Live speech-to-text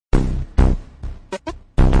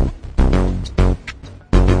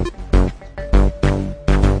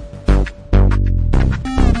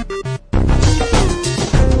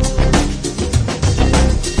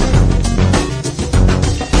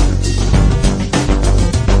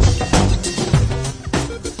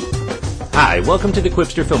Hi, welcome to the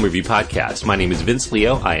Quipster Film Review Podcast. My name is Vince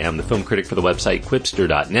Leo. I am the film critic for the website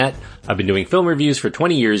Quipster.net. I've been doing film reviews for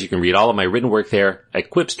 20 years. You can read all of my written work there at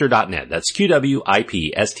Quipster.net. That's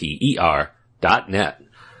QWIPSTER.net.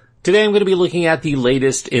 Today I'm going to be looking at the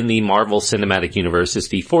latest in the Marvel Cinematic Universe. It's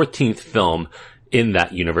the 14th film in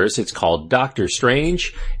that universe. It's called Doctor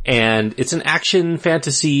Strange, and it's an action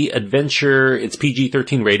fantasy adventure. It's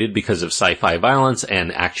PG-13 rated because of sci-fi violence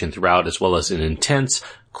and action throughout, as well as an intense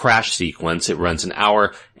crash sequence. It runs an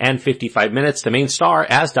hour and 55 minutes. The main star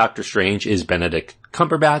as Doctor Strange is Benedict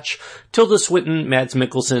Cumberbatch. Tilda Swinton, Mads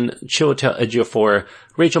Mikkelsen, Chiwetel Ejiofor,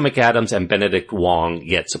 Rachel McAdams, and Benedict Wong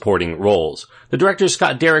get supporting roles. The director is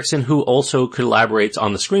Scott Derrickson, who also collaborates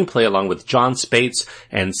on the screenplay along with John Spates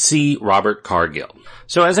and C. Robert Cargill.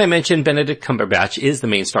 So as I mentioned, Benedict Cumberbatch is the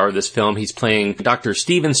main star of this film. He's playing Dr.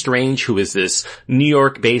 Stephen Strange, who is this New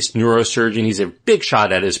York-based neurosurgeon. He's a big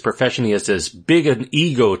shot at his profession. He has this big an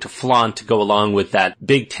ego to flaunt to go along with that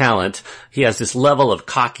big talent. He has this level of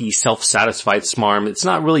cocky, self-satisfied smarm. It's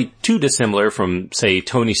not really too dissimilar from, say,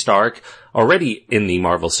 Tony Stark, already in the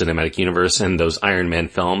Marvel Cinematic Universe and those Iron Man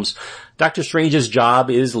films. Doctor Strange's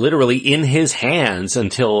job is literally in his hands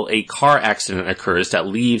until a car accident occurs that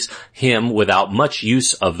leaves him without much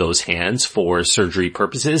use of those hands for surgery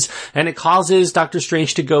purposes, and it causes Doctor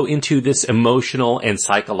Strange to go into this emotional and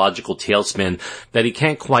psychological tailspin that he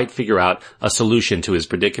can't quite figure out a solution to his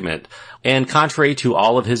predicament. And contrary to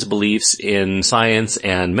all of his beliefs in science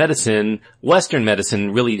and medicine, Western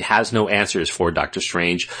medicine really has no answers for Doctor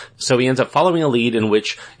Strange. So he ends up following a lead in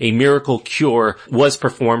which a miracle cure was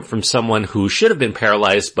performed from someone who should have been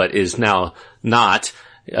paralyzed but is now not,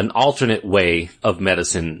 an alternate way of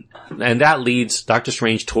medicine. And that leads Doctor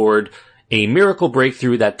Strange toward a miracle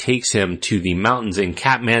breakthrough that takes him to the mountains in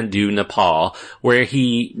Kathmandu, Nepal, where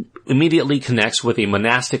he immediately connects with a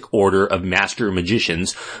monastic order of master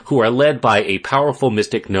magicians who are led by a powerful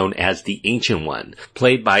mystic known as the Ancient One,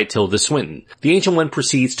 played by Tilda Swinton. The Ancient One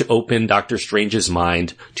proceeds to open Doctor Strange's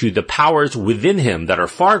mind to the powers within him that are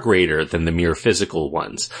far greater than the mere physical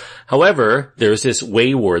ones. However, there's this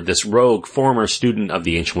wayward, this rogue former student of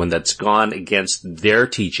the Ancient One that's gone against their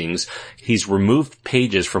teachings. He's removed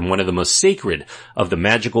pages from one of the most sacred of the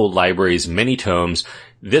magical library's many tomes.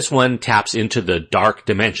 This one taps into the dark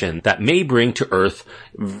dimension that may bring to Earth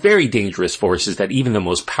very dangerous forces that even the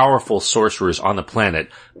most powerful sorcerers on the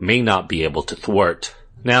planet may not be able to thwart.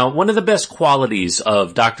 Now, one of the best qualities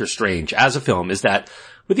of Doctor Strange as a film is that,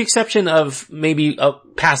 with the exception of maybe a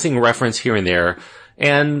passing reference here and there,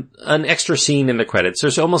 and an extra scene in the credits,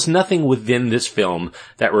 there's almost nothing within this film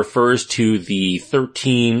that refers to the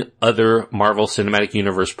 13 other Marvel Cinematic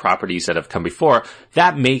Universe properties that have come before.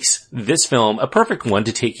 That makes this film a perfect one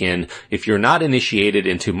to take in if you're not initiated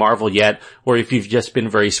into Marvel yet, or if you've just been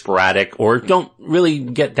very sporadic or don't really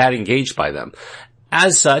get that engaged by them.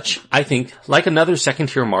 As such, I think, like another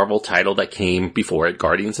second-tier Marvel title that came before it,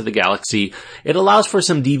 Guardians of the Galaxy, it allows for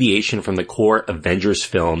some deviation from the core Avengers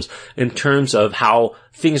films in terms of how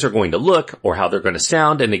things are going to look or how they're going to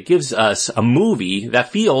sound, and it gives us a movie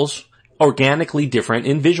that feels organically different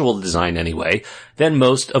in visual design anyway than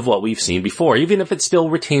most of what we've seen before, even if it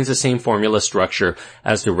still retains the same formula structure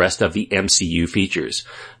as the rest of the MCU features.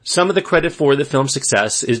 Some of the credit for the film's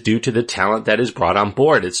success is due to the talent that is brought on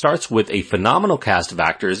board. It starts with a phenomenal cast of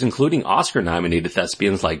actors, including Oscar-nominated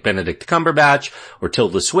thespians like Benedict Cumberbatch, or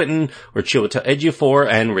Tilda Swinton, or Chiwetel Ejiofor,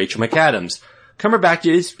 and Rachel McAdams.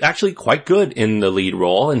 Cumberbatch is actually quite good in the lead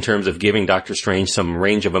role in terms of giving Doctor Strange some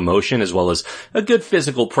range of emotion as well as a good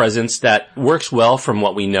physical presence that works well from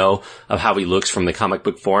what we know of how he looks from the comic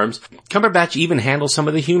book forums. Cumberbatch even handles some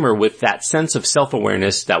of the humor with that sense of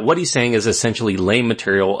self-awareness that what he's saying is essentially lame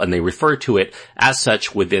material, and they refer to it as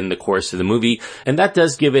such within the course of the movie, and that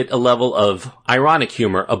does give it a level of ironic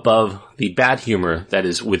humor above the bad humor that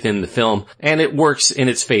is within the film, and it works in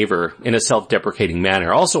its favor in a self-deprecating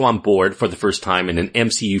manner. Also on board for the first time in an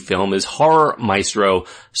MCU film is horror maestro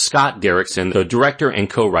Scott Derrickson, the director and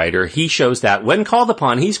co-writer. He shows that when called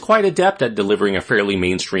upon, he's quite adept at delivering a fairly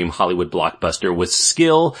mainstream Hollywood blockbuster with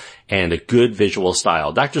skill and a good visual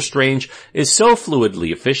style. Doctor Strange is so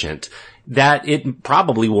fluidly efficient that it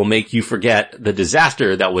probably will make you forget the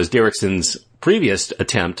disaster that was Derrickson's previous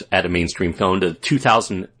attempt at a mainstream film, the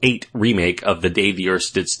 2008 remake of The Day the Earth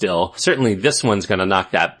Stood Still. Certainly this one's going to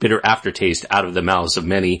knock that bitter aftertaste out of the mouths of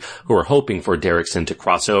many who are hoping for Derrickson to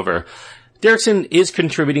cross over. Derrickson is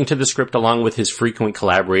contributing to the script along with his frequent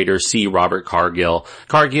collaborator, C. Robert Cargill.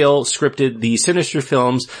 Cargill scripted the Sinister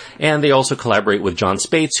films, and they also collaborate with John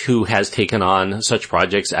Spates, who has taken on such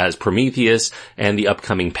projects as Prometheus and the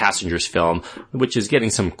upcoming Passengers film, which is getting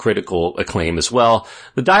some critical acclaim as well.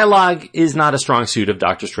 The dialogue is not a strong suit of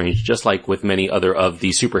Doctor Strange, just like with many other of the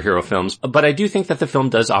superhero films, but I do think that the film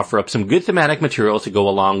does offer up some good thematic material to go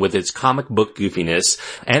along with its comic book goofiness,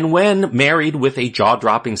 and when married with a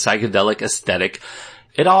jaw-dropping psychedelic aesthetic,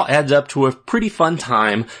 it all adds up to a pretty fun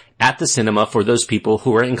time at the cinema for those people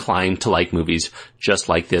who are inclined to like movies just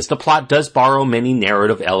like this. The plot does borrow many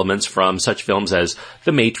narrative elements from such films as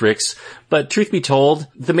The Matrix, but truth be told,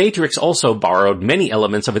 The Matrix also borrowed many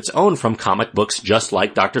elements of its own from comic books just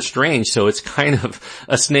like Doctor Strange, so it's kind of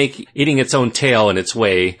a snake eating its own tail in its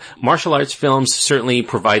way. Martial arts films certainly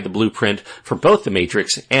provide the blueprint for both The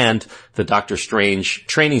Matrix and the Doctor Strange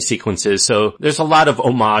training sequences, so there's a lot of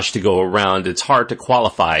homage to go around. It's hard to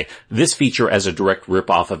qualify this feature as a direct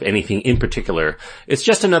ripoff of anything in particular. It's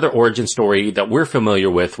just another origin story that we're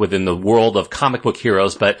familiar with within the world of comic book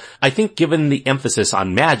heroes, but I think given the emphasis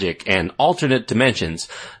on magic and alternate dimensions,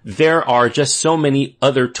 there are just so many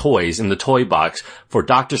other toys in the toy box for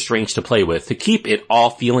Doctor Strange to play with to keep it all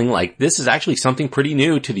feeling like this is actually something pretty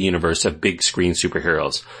new to the universe of big screen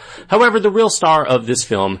superheroes. However, the real star of this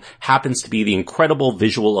film happens to be the incredible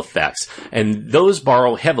visual effects, and those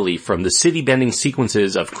borrow heavily from the city-bending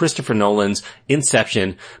sequences of Christopher Nolan's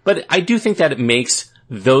Inception, but I do think that it makes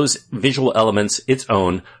those visual elements its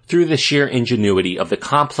own through the sheer ingenuity of the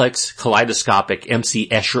complex, kaleidoscopic, M.C.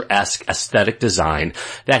 Escher-esque aesthetic design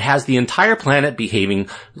that has the entire planet behaving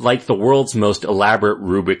like the world's most elaborate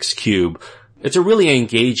Rubik's Cube. It's a really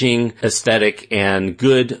engaging aesthetic and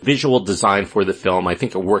good visual design for the film. I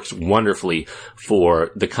think it works wonderfully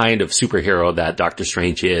for the kind of superhero that Doctor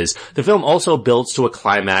Strange is. The film also builds to a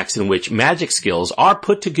climax in which magic skills are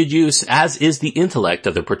put to good use, as is the intellect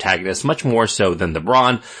of the protagonist, much more so than the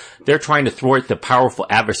brawn. They're trying to thwart the powerful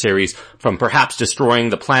adversaries from perhaps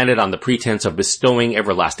destroying the planet on the pretense of bestowing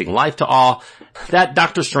everlasting life to all. That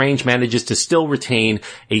Doctor Strange manages to still retain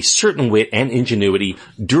a certain wit and ingenuity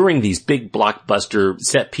during these big blockbuster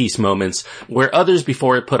set-piece moments where others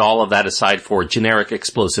before it put all of that aside for generic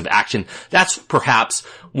explosive action. That's perhaps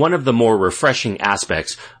one of the more refreshing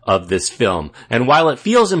aspects of this film. And while it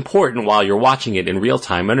feels important while you're watching it in real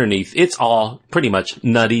time, underneath, it's all pretty much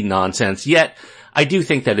nutty nonsense, yet I do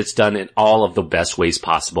think that it's done in all of the best ways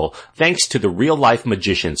possible, thanks to the real-life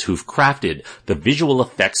magicians who've crafted the visual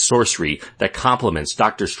effects sorcery that complements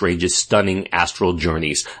Doctor Strange's stunning astral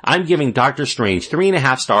journeys. I'm giving Doctor Strange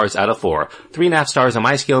 3.5 stars out of 4. 3.5 stars on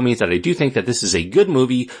my scale means that I do think that this is a good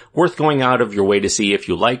movie, worth going out of your way to see if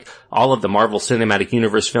you like all of the Marvel Cinematic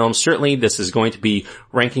Universe films. Certainly, this is going to be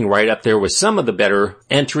ranking right up there with some of the better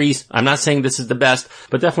entries. I'm not saying this is the best,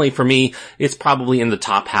 but definitely for me, it's probably in the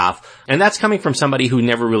top half. And that's coming from somebody who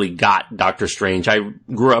never really got Doctor Strange. I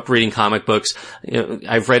grew up reading comic books.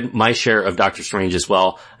 I've read my share of Doctor Strange as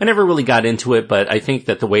well. I never really got into it, but I think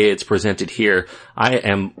that the way it's presented here, I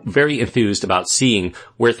am very enthused about seeing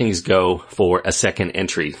where things go for a second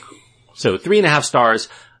entry. So 3.5 stars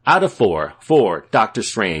out of 4 for Doctor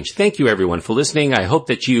Strange. Thank you everyone for listening. I hope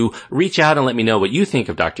that you reach out and let me know what you think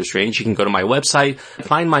of Doctor Strange. You can go to my website,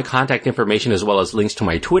 find my contact information as well as links to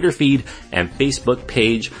my Twitter feed and Facebook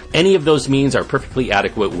page. Any of those means are perfectly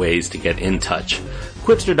adequate ways to get in touch.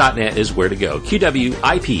 Quipster.net is where to go.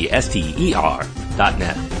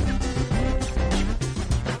 QWIPSTER.net.